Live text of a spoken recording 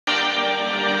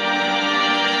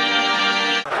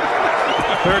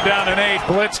Third down and 8.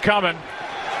 Blitz coming.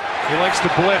 He likes to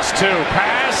blitz too.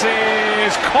 Pass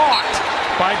is caught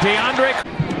by DeAndre.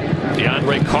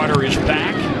 DeAndre Carter is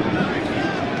back.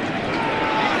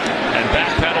 And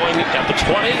backpedaling at the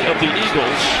 20 of the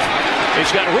Eagles.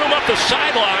 He's got room up the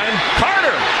sideline.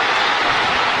 Carter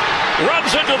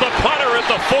runs into the punter at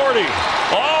the 40.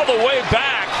 All the way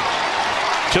back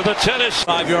to the tennis.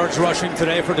 5 yards rushing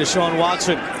today for Deshaun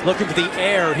Watson. Looking for the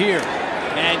air here.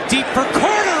 And deep for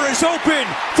Carter is open.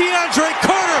 DeAndre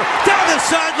Carter down the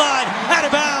sideline. Out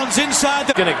of bounds inside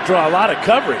the... Going to draw a lot of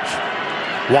coverage.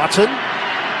 Watson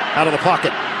out of the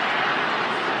pocket.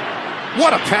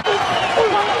 What a pass.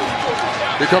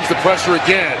 Here comes the pressure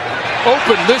again.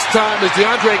 Open this time is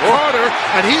DeAndre Carter,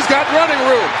 and he's got running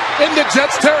room in the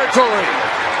Jets territory.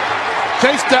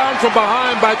 Chased down from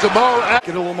behind by Jamal.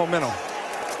 Get a little momentum.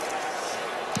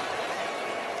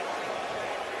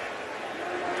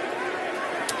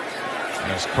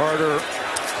 As Carter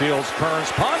fields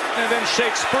Kern's punt and then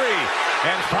shakes free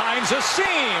and finds a seam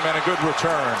and a good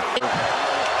return.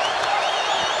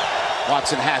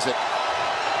 Watson has it.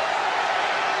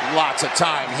 Lots of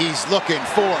time. He's looking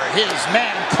for his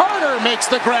man. Carter makes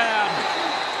the grab.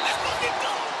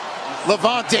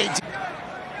 Levante.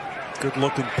 Good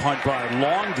looking punt by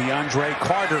long DeAndre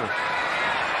Carter.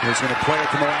 He's going to play it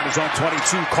from around his own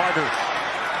 22. Carter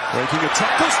breaking a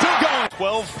tackle, still going.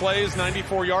 12 plays,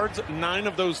 94 yards. 9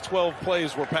 of those 12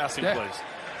 plays were passing plays.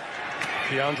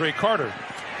 DeAndre Carter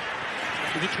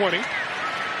to the 20.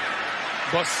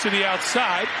 Bust City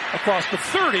outside across the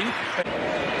 30.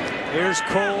 Here's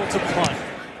Cole to punt.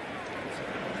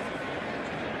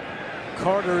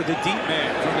 Carter, the deep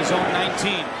man from his own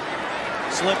 19.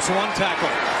 Slips one tackle.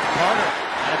 Carter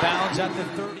out of bounds at the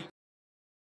 30.